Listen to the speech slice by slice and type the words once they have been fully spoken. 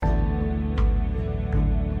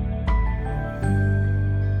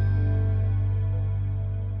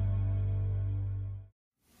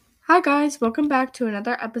Hi guys, welcome back to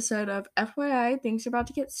another episode of FYI. Things are about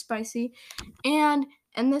to get spicy. And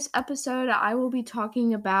in this episode, I will be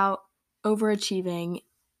talking about overachieving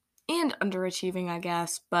and underachieving, I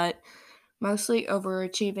guess, but mostly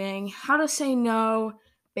overachieving, how to say no,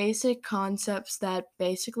 basic concepts that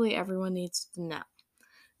basically everyone needs to know.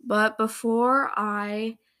 But before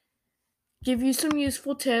I give you some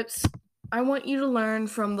useful tips, I want you to learn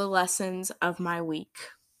from the lessons of my week.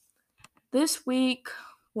 This week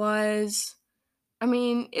was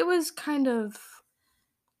it was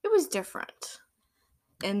different.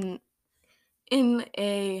 In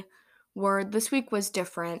a word, this week was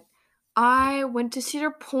different. I went to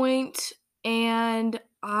Cedar Point and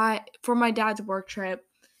for my dad's work trip,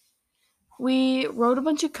 we rode a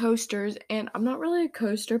bunch of coasters, and I'm not really a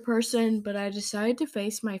coaster person, but I decided to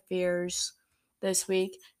face my fears this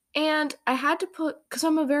week. And I had to because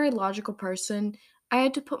I'm a very logical person, I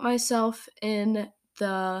had to put myself in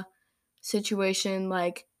the situation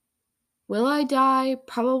like, will I die?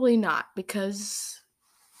 Probably not, because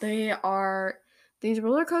these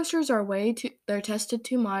roller coasters are they're tested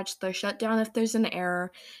too much. They're shut down if there's an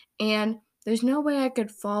error, and there's no way I could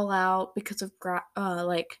fall out because of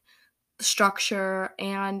structure,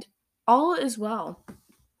 and all is well.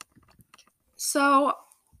 So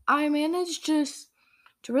I managed just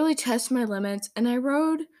to really test my limits, and I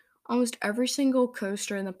rode almost every single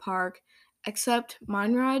coaster in the park except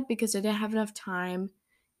Mine Ride because I didn't have enough time,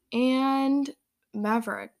 and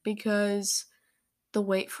Maverick because the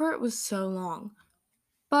wait for it was so long.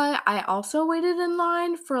 But I also waited in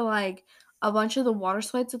line for like a bunch of the water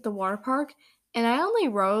slides at the water park, and I only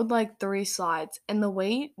rode like 3 slides, and the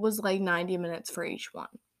wait was like 90 minutes for each one.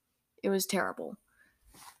 It was terrible.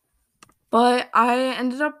 But I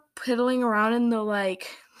ended up piddling around in the like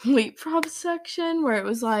leapfrog section where it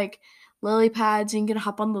was like lily pads. You can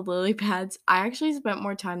hop on the lily pads. I actually spent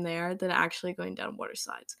more time there than actually going down water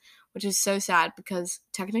slides, which is so sad because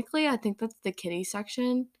technically I think that's the kiddie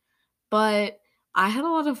section, but I had a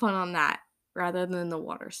lot of fun on that rather than the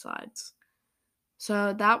water slides.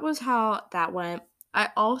 So that was how that went. I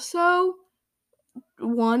also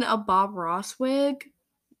won a Bob Ross wig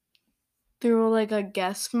through like a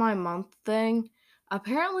guess my month thing.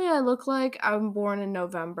 Apparently, I look like I'm born in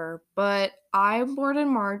November, but I'm born in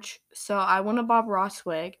March, so I won a Bob Ross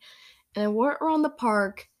wig, and I wore it around the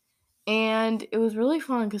park, and it was really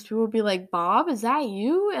fun because people would be like, "Bob, is that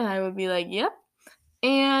you?" And I would be like, "Yep."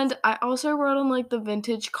 And I also rode on like the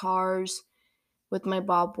vintage cars with my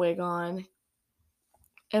Bob wig on.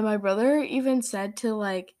 And my brother even said to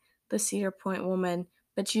like the Cedar Point woman,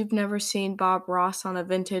 "But you've never seen Bob Ross on a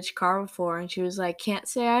vintage car before." And she was like, "Can't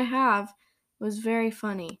say I have." It was very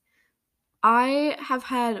funny. I have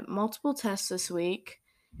had multiple tests this week,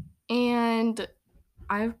 and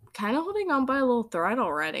I'm kind of holding on by a little thread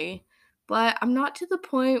already. But I'm not to the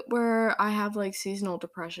point where I have like seasonal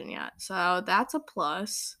depression yet. So that's a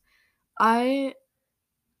plus. I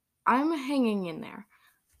I'm hanging in there.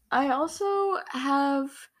 I also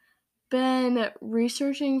have been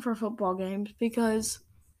researching for football games because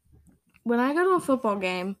when I go to a football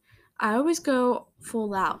game, I always go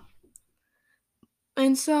full out.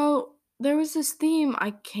 And so there was this theme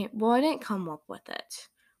I didn't come up with it,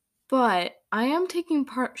 but I am taking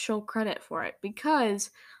partial credit for it because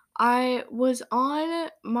I was on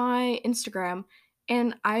my Instagram,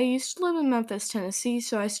 and I used to live in Memphis, Tennessee,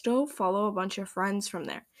 so I still follow a bunch of friends from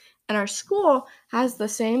there. And our school has the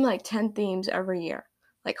same like 10 themes every year,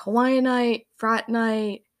 like Hawaiian night, frat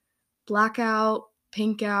night, blackout,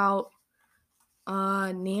 pink out,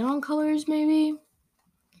 neon colors maybe.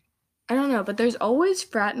 I don't know, but there's always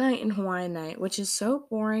frat night and Hawaiian night, which is so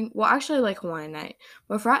boring. Well, actually, I like Hawaiian night,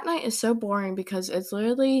 but frat night is so boring because it's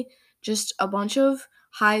literally just a bunch of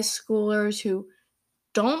high schoolers who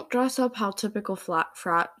don't dress up how typical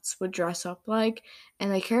frats would dress up like,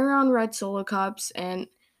 and they carry around red solo cups, and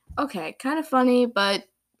okay, kind of funny, but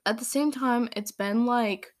at the same time, it's been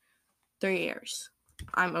like 3 years.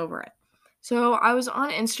 I'm over it. So I was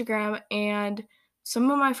on Instagram, and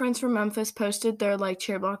some of my friends from Memphis posted their like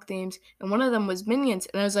cheer block themes, and one of them was Minions,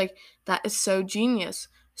 and I was like, that is so genius.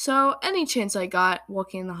 So any chance I got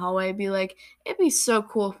walking in the hallway, I'd be like, it'd be so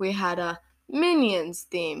cool if we had a Minions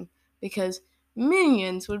theme, because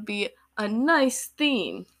Minions would be a nice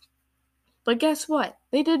theme. But guess what?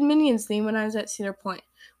 They did Minions theme when I was at Cedar Point,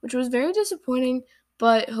 which was very disappointing,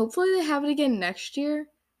 but hopefully they have it again next year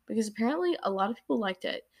because apparently a lot of people liked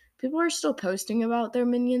it. People are still posting about their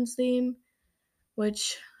Minions theme,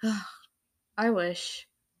 which I wish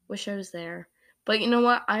I was there. But you know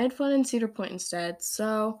what? I had fun in Cedar Point instead,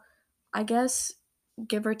 so I guess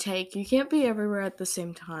give or take, you can't be everywhere at the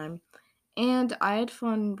same time. and I had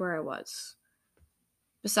fun where I was.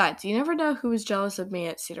 Besides, you never know who was jealous of me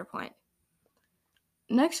at Cedar Point.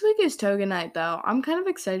 Next week is toga night, though. I'm kind of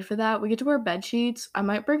excited for that. We get to wear bed sheets. I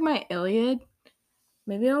might bring my Iliad.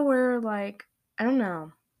 Maybe I'll wear, I don't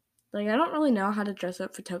know. I don't really know how to dress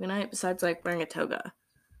up for toga night besides, wearing a toga.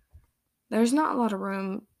 There's not a lot of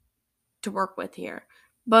room to work with here.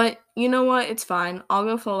 But you know what? It's fine. I'll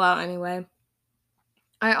go full out anyway.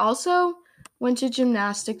 I also went to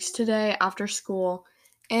gymnastics today after school,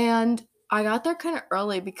 and I got there kind of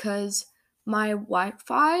early because my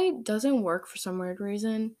Wi-Fi doesn't work for some weird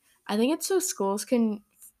reason. I think it's so schools can,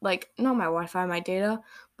 not my Wi-Fi, my data,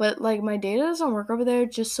 but my data doesn't work over there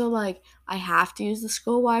just so I have to use the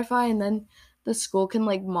school Wi-Fi, and then the school can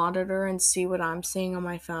monitor and see what I'm seeing on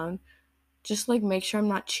my phone. Just make sure I'm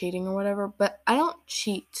not cheating or whatever, but I don't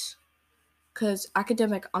cheat because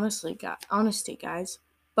academic honesty, guys.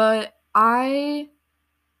 But it's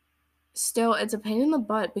a pain in the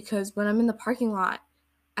butt because when I'm in the parking lot,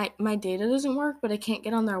 my data doesn't work, but I can't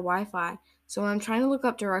get on their Wi-Fi. So when I'm trying to look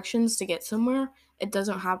up directions to get somewhere, it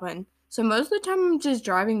doesn't happen. So most of the time I'm just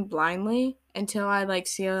driving blindly until I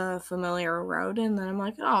see a familiar road, and then I'm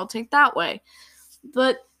like, oh, I'll take that way.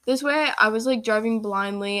 But this way I was driving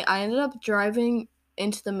blindly. I ended up driving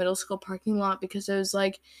into the middle school parking lot because I was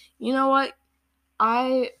like, you know what?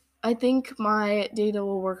 I think my data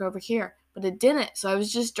will work over here, but it didn't. So I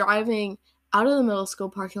was just driving out of the middle school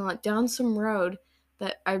parking lot down some road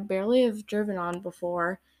that I barely have driven on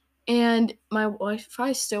before, and my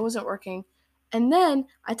Wi-Fi still wasn't working. And then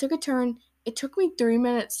I took a turn. It took me 3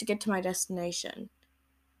 minutes to get to my destination.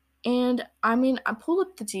 And I pulled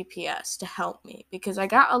up the GPS to help me because I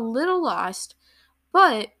got a little lost,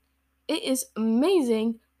 but it is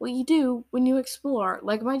amazing what you do when you explore.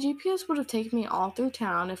 My GPS would have taken me all through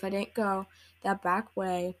town if I didn't go that back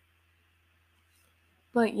way.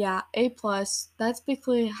 But yeah, A plus. That's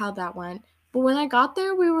basically how that went. But when I got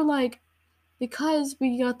there, we were because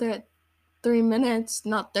we got there at 3 minutes,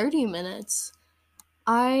 not 30 minutes.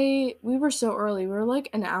 We were so early. We were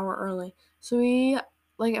an hour early. So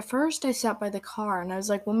at first I sat by the car and I was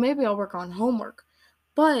like, well, maybe I'll work on homework.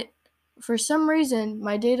 But for some reason,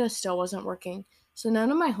 my data still wasn't working. So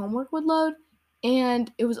none of my homework would load,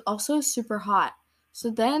 and it was also super hot.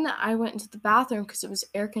 So then I went into the bathroom because it was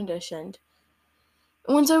air conditioned.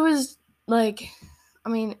 Once I was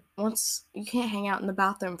once you can't hang out in the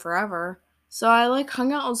bathroom forever. So I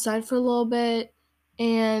hung out outside for a little bit,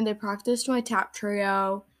 and I practiced my tap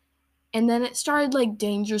trio. And then it started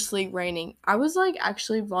dangerously raining. I was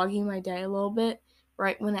actually vlogging my day a little bit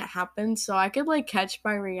right when it happened, so I could catch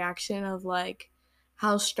my reaction of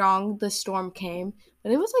how strong the storm came.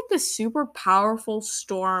 But it was this super powerful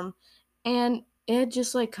storm, and it had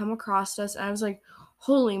just come across us, and I was like,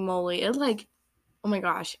 holy moly. It oh my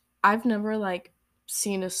gosh, I've never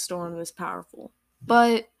seen a storm this powerful.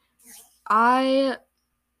 But I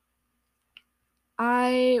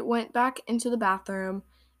went back into the bathroom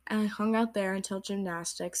and I hung out there until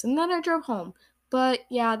gymnastics, and then I drove home. But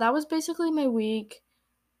yeah, that was basically my week.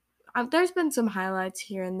 There's been some highlights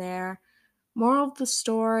here and there. Moral of the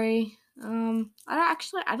story. I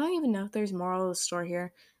don't even know if there's moral of the story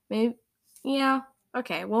here. Maybe, yeah.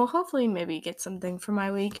 Okay. Well, hopefully, maybe you get something from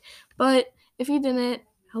my week. But if you didn't,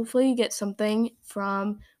 hopefully you get something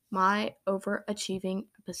from my overachieving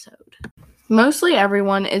episode. Mostly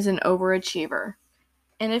everyone is an overachiever.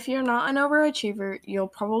 And if you're not an overachiever, you'll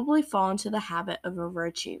probably fall into the habit of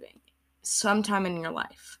overachieving sometime in your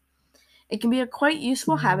life. It can be a quite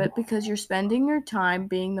useful habit because you're spending your time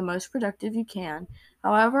being the most productive you can.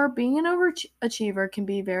 However, being an overachiever can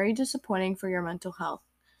be very disappointing for your mental health.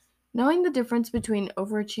 Knowing the difference between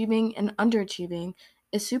overachieving and underachieving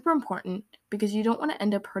is super important because you don't want to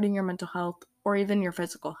end up hurting your mental health or even your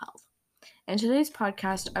physical health. In today's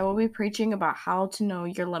podcast, I will be preaching about how to know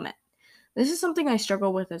your limit. This is something I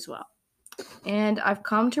struggle with as well. And I've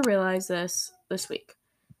come to realize this week.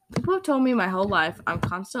 People have told me my whole life I'm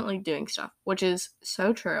constantly doing stuff, which is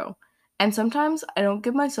so true. And sometimes I don't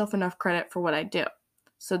give myself enough credit for what I do.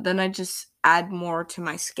 So then I just add more to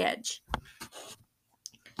my schedule.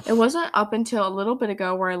 It wasn't up until a little bit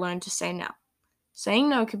ago where I learned to say no. Saying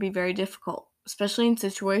no can be very difficult, especially in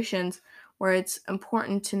situations where it's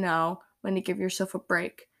important to know when to give yourself a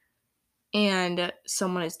break and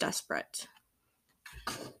someone is desperate.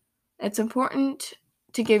 It's important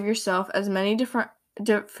to give yourself as many different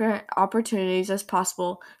opportunities as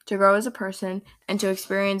possible to grow as a person and to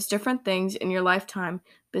experience different things in your lifetime.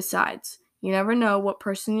 Besides, you never know what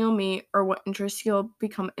person you'll meet or what interests you'll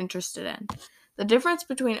become interested in. The difference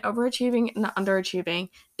between overachieving and underachieving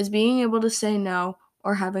is being able to say no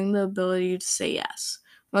or having the ability to say yes.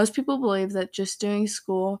 Most people believe that just doing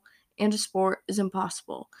school and a sport is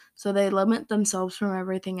impossible, so they limit themselves from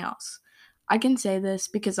everything else. I can say this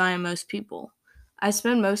because I am most people. I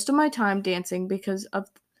spend most of my time dancing because of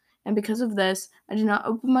this, I do not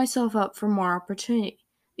open myself up for more opportunity.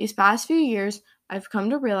 These past few years, I've come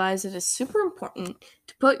to realize it is super important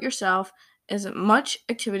to put yourself as much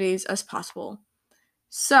activities as possible.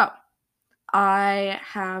 So, I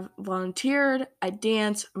have volunteered, I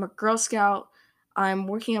dance, I'm a Girl Scout, I'm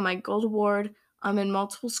working on my Gold Award, I'm in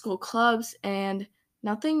multiple school clubs, and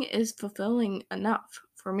nothing is fulfilling enough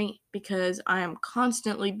for me because I am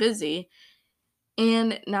constantly busy.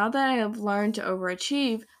 And now that I have learned to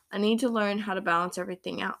overachieve, I need to learn how to balance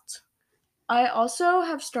everything out. I also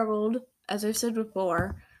have struggled, as I've said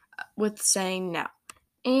before, with saying no.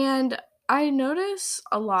 And I notice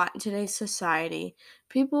a lot in today's society,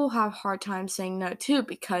 people have hard time saying no too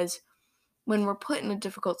because when we're put in a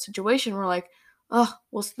difficult situation, we're like, oh,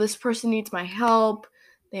 well, this person needs my help.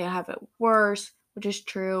 They have it worse, which is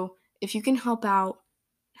true. If you can help out,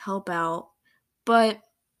 help out. But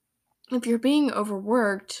if you're being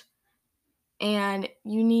overworked, and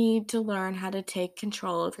you need to learn how to take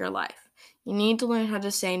control of your life. You need to learn how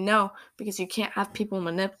to say no because you can't have people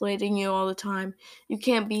manipulating you all the time. You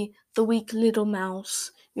can't be the weak little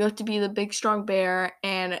mouse. You have to be the big strong bear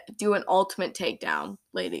and do an ultimate takedown,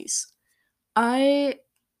 ladies. I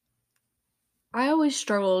I always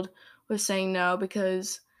struggled with saying no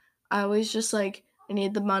because I always just like I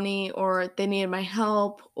need the money or they needed my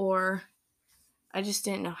help or I just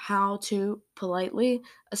didn't know how to politely,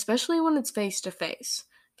 especially when it's face to face.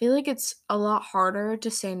 I feel like it's a lot harder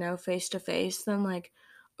to say no face to face than like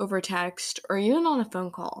over text or even on a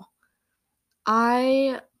phone call.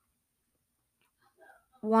 I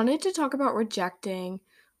wanted to talk about rejecting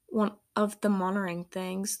one of the monitoring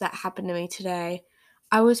things that happened to me today.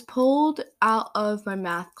 I was pulled out of my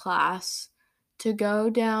math class to go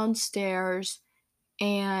downstairs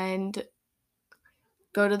and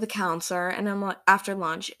go to the counselor and I'm like after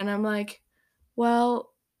lunch and I'm like,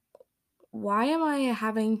 well, why am I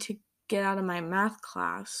having to get out of my math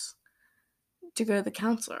class to go to the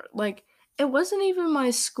counselor? Like, it wasn't even my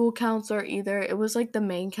school counselor either. It was like the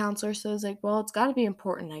main counselor. So I was like, well, it's got to be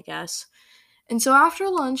important, I guess. And so after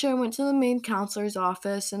lunch, I went to the main counselor's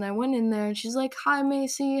office and I went in there and she's like, hi,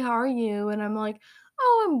 Macy, how are you? And I'm like,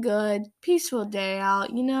 oh, I'm good. Peaceful day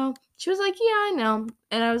out, you know? She was like, yeah, I know.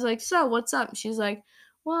 And I was like, so what's up? She's like,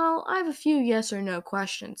 well, I have a few yes or no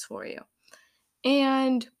questions for you.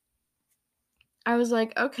 And I was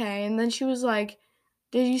like, okay. And then she was like,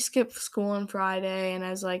 did you skip school on Friday? And I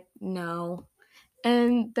was like, no.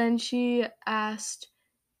 And then she asked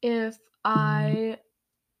if I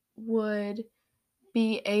would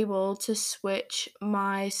be able to switch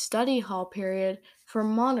my study hall period for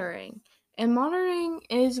monitoring. And monitoring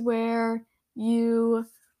is where you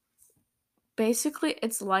basically,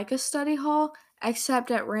 it's like a study hall,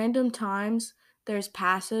 except at random times, there's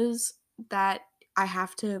passes that I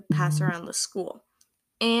have to pass around the school.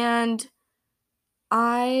 And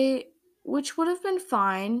I which would have been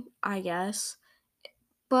fine, I guess,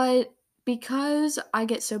 but because I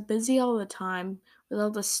get so busy all the time with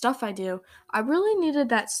all the stuff I do, I really needed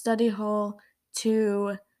that study hall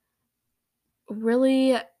to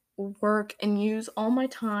really work and use all my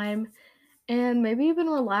time and maybe even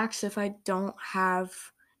relax if I don't have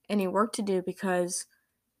any work to do because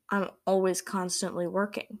I'm always constantly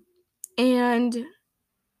working. And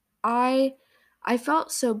I I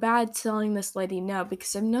felt so bad telling this lady no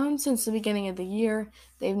because I've known since the beginning of the year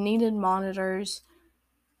they've needed monitors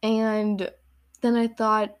and then I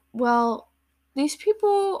thought, well, these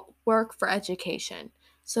people work for education.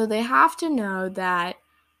 So they have to know that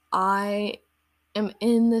I am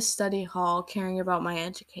in the study hall caring about my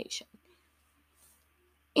education.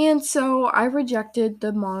 And so I rejected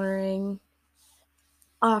the monitoring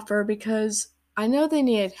offer because I know they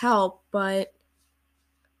needed help, but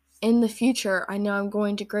in the future, I know I'm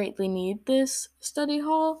going to greatly need this study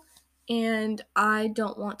hall, and I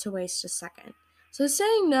don't want to waste a second. So,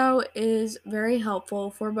 saying no is very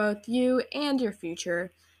helpful for both you and your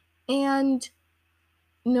future. And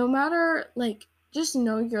no matter, like, just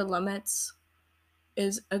know your limits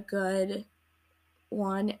is a good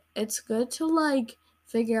one. It's good to, like,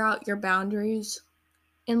 figure out your boundaries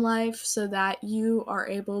in life so that you are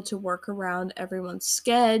able to work around everyone's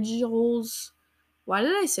schedules. Why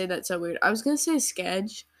did I say that so weird? I was going to say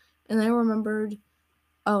sketch, and then I remembered,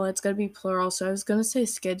 oh, it's going to be plural, so I was going to say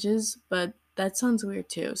sketches, but that sounds weird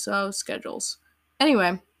too, so schedules.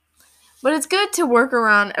 Anyway, but it's good to work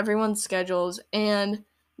around everyone's schedules and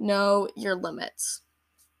know your limits.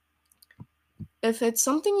 if it's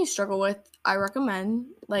something you struggle with, I recommend,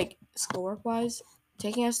 like, schoolwork-wise,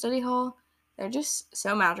 taking a study hall. They're just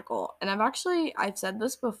so magical. And I've said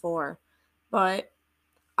this before, but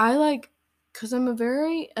because I'm a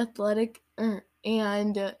very athletic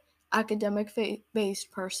and academic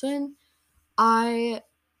based person, I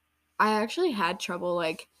actually had trouble,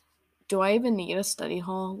 like, do I even need a study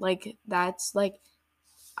hall? Like, that's like,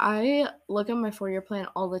 I look at my 4-year plan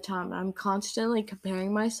all the time, and I'm constantly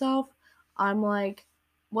comparing myself. I'm like,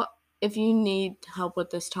 what if you need help with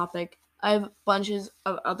this topic? I have bunches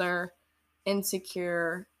of other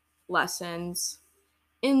insecure lessons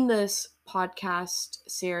in this podcast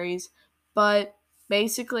series, but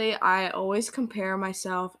basically, I always compare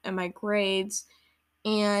myself and my grades,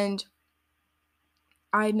 and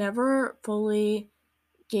I never fully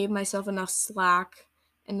gave myself enough slack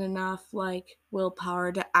and enough, like,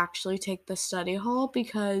 willpower to actually take the study hall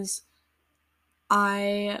because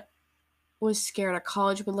I was scared a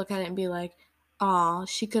college would look at it and be like, "Aw,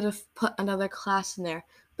 she could have put another class in there."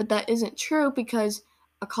 But that isn't true because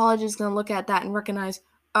a college is going to look at that and recognize,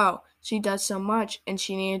 "Oh, she does so much and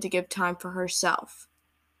she needed to give time for herself."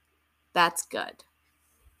 That's good.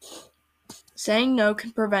 Saying no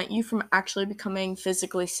can prevent you from actually becoming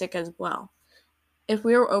physically sick as well. If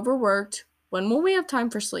we are overworked, when will we have time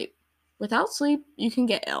for sleep? Without sleep, you can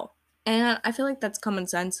get ill. And I feel like that's common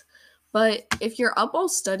sense. But if you're up all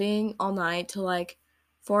studying all night to like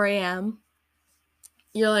 4 a.m.,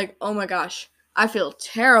 you're like, oh my gosh, I feel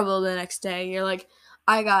terrible the next day. You're like,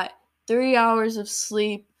 I got 3 hours of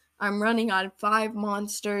sleep. I'm running on 5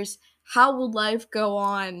 monsters. How will life go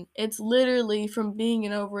on? It's literally from being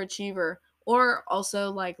an overachiever or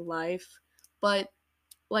also like life. But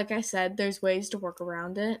like I said, there's ways to work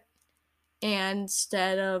around it. And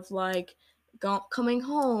instead of like coming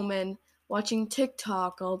home and watching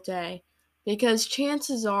TikTok all day, because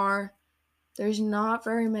chances are there's not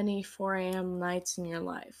very many 4 a.m. nights in your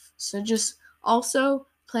life. So just also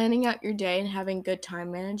planning out your day and having good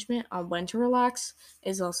time management on when to relax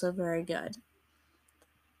is also very good.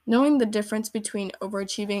 Knowing the difference between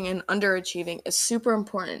overachieving and underachieving is super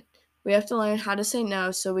important. We have to learn how to say no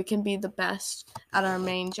so we can be the best at our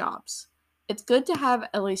main jobs. It's good to have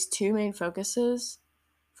at least 2 main focuses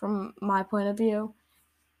from my point of view.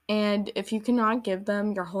 And if you cannot give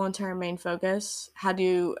them your whole entire main focus, how do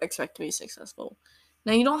you expect to be successful?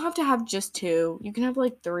 Now, you don't have to have just 2. You can have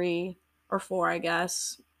like 3 or 4, I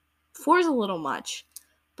guess. 4 is a little much.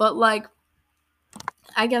 But like,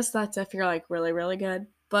 I guess that's if you're like really, really good.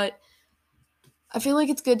 But I feel like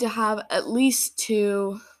it's good to have at least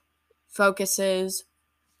 2 focuses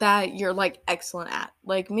that you're like excellent at.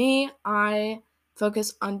 Like me, I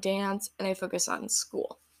focus on dance and I focus on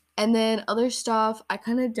school. And then other stuff I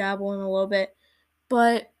kind of dabble in a little bit,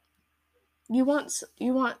 but you want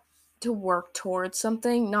to work towards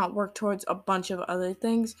something, not work towards a bunch of other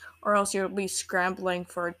things, or else you'll be scrambling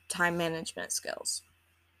for time management skills.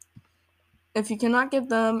 If you cannot give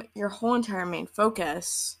them your whole entire main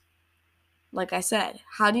focus, like I said,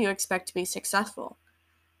 how do you expect to be successful?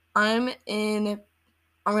 I'm going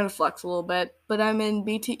to flex a little bit, but I'm in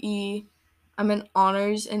BTE. I'm an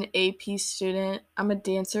honors and AP student. I'm a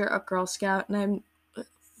dancer, a Girl Scout, and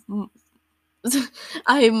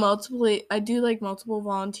I do like multiple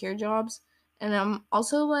volunteer jobs, and I'm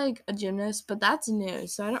also like a gymnast, but that's new.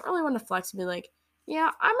 So I don't really want to flex and be like,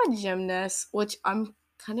 yeah, I'm a gymnast, which I'm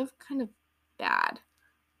kind of bad.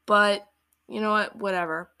 But you know what?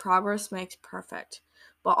 Whatever. Progress makes perfect.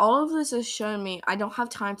 But all of this has shown me I don't have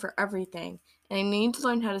time for everything, and I need to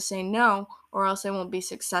learn how to say no, or else I won't be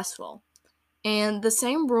successful. And the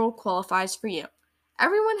same rule qualifies for you.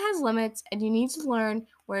 Everyone has limits, and you need to learn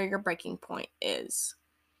where your breaking point is.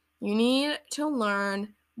 You need to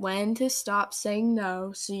learn when to stop saying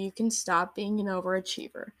no so you can stop being an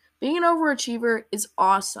overachiever. Being an overachiever is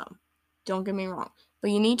awesome. Don't get me wrong.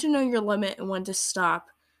 But you need to know your limit and when to stop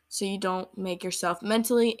so you don't make yourself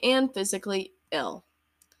mentally and physically ill.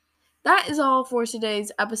 That is all for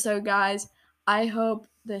today's episode, guys. I hope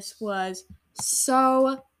this was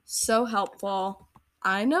so helpful.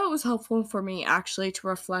 I know it was helpful for me actually to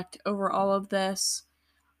reflect over all of this.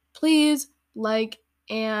 Please like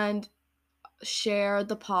and share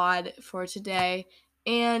the pod for today.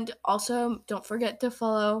 And also, don't forget to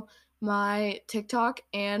follow my TikTok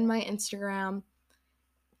and my Instagram.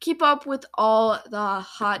 Keep up with all the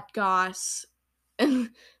hot goss.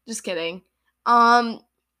 Just kidding. I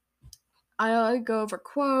go over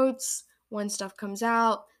quotes when stuff comes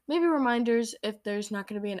out, maybe reminders if there's not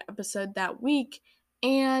going to be an episode that week.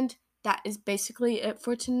 And that is basically it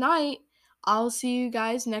for tonight. I'll see you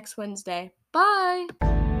guys next Wednesday.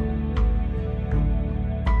 Bye!